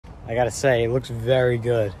I gotta say, it looks very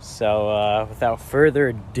good. So without further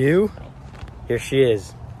ado, here she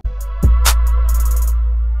is.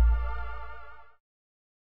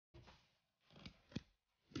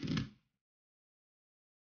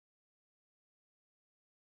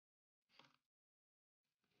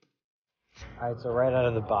 All right, so right out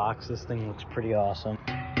of the box, this thing looks pretty awesome.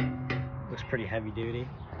 Looks pretty heavy duty.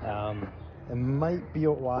 It might be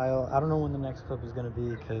a while. I don't know when the next clip is gonna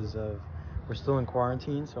be because we're still in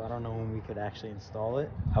quarantine, so I don't know when we could actually install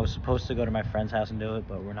it. I was supposed to go to my friend's house and do it,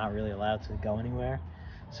 but we're not really allowed to go anywhere.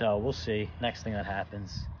 So we'll see. Next thing that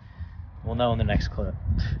happens, we'll know in the next clip.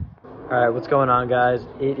 All right, what's going on, guys?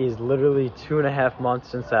 It is literally 2.5 months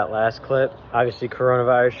since that last clip. Obviously,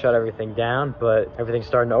 coronavirus shut everything down, but everything's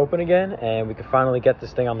starting to open again, and we can finally get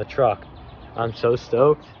this thing on the truck. I'm so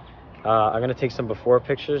stoked. I'm gonna take some before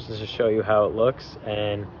pictures just to show you how it looks,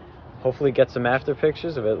 and hopefully get some after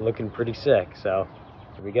pictures of it looking pretty sick. So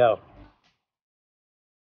here we go.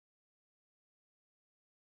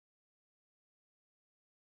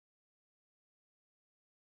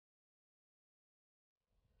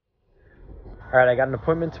 All right, I got an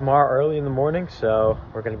appointment tomorrow early in the morning, so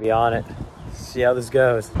we're gonna be on it. See how this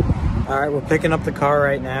goes. All right, we're picking up the car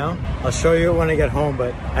right now. I'll show you it when I get home,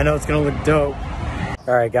 but I know it's gonna look dope.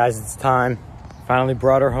 All right, guys, it's time. Finally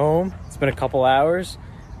brought her home. It's been a couple hours,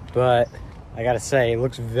 but I gotta say, it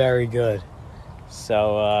looks very good.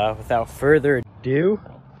 So without further ado,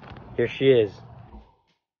 here she is.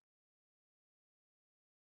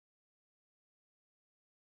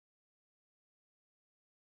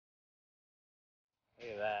 Look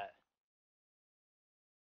at that.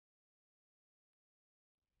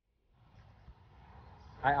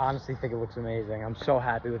 I honestly think it looks amazing. I'm so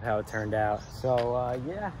happy with how it turned out. So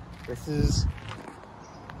yeah, this is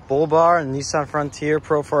Bull Bar and Nissan Frontier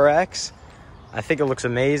Pro-4x. I think it looks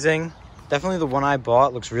amazing. Definitely the one I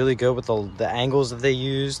bought looks really good with the angles that they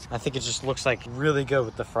used. I think it just looks like really good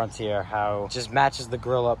with the Frontier, how it just matches the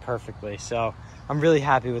grill up perfectly. So I'm really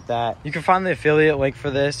happy with that. You can find the affiliate link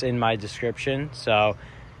for this in my description, so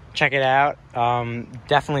check it out.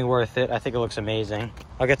 Definitely worth it. I think it looks amazing.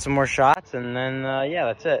 I'll get some more shots and then yeah,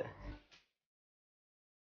 that's it.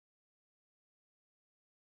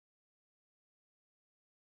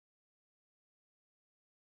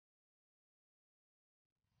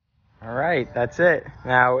 All right, that's it.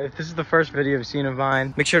 Now, if this is the first video you've seen of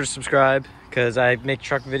mine, make sure to subscribe because I make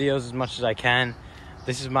truck videos as much as I can.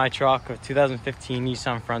 This is my truck, a 2015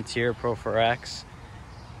 Nissan Frontier Pro-4x.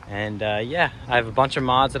 And yeah, I have a bunch of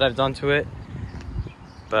mods that I've done to it,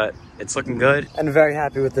 but it's looking good. And I'm very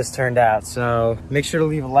happy with this turned out. So make sure to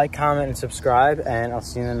leave a like, comment, and subscribe, and I'll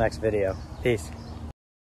see you in the next video. Peace.